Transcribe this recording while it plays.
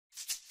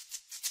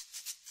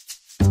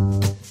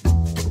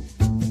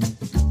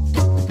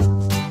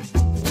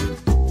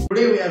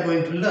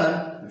going to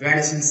learn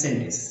vanishing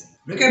sentence.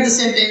 Look at the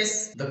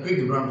sentence. The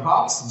quick brown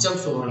fox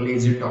jumps over a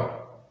lazy dog.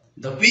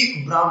 The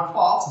quick brown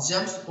fox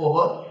jumps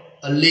over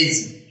a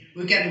lazy.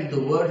 We can use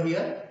the word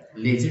here,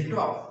 lazy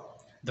dog.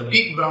 The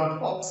quick brown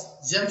fox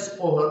jumps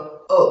over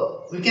a.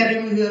 We can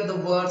remove here the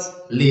words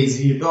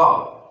lazy dog.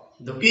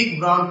 The quick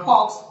brown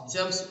fox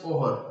jumps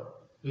over.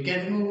 We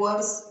can remove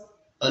words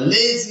a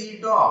lazy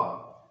dog.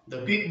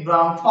 The quick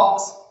brown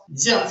fox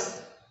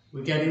jumps.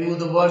 We can remove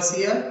the words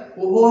here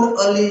over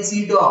a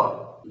lazy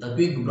dog. The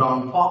quick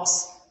brown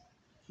fox.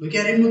 We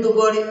can remove the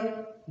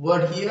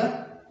word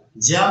here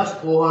jumps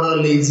over a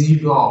lazy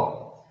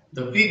dog.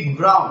 The quick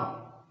brown.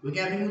 We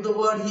can remove the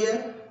word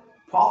here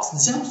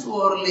fox jumps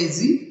over a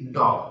lazy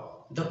dog.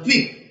 The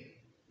quick.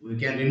 We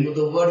can remove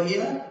the word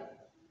here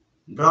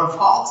brown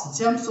fox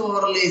jumps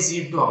over a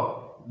lazy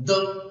dog.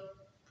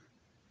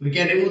 We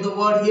can remove the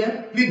word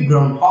here quick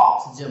brown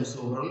fox jumps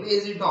over a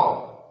lazy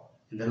dog.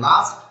 And the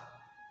last,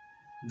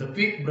 the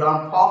quick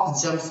brown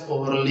fox jumps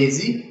over a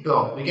lazy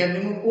dog. We can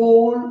remove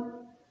all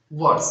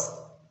words.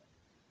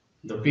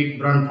 The quick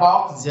brown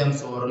fox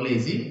jumps over a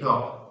lazy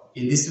dog.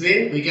 In this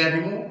way, we can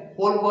remove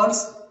whole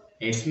words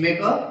and make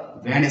a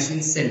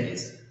vanishing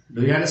sentence.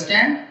 Do you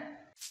understand?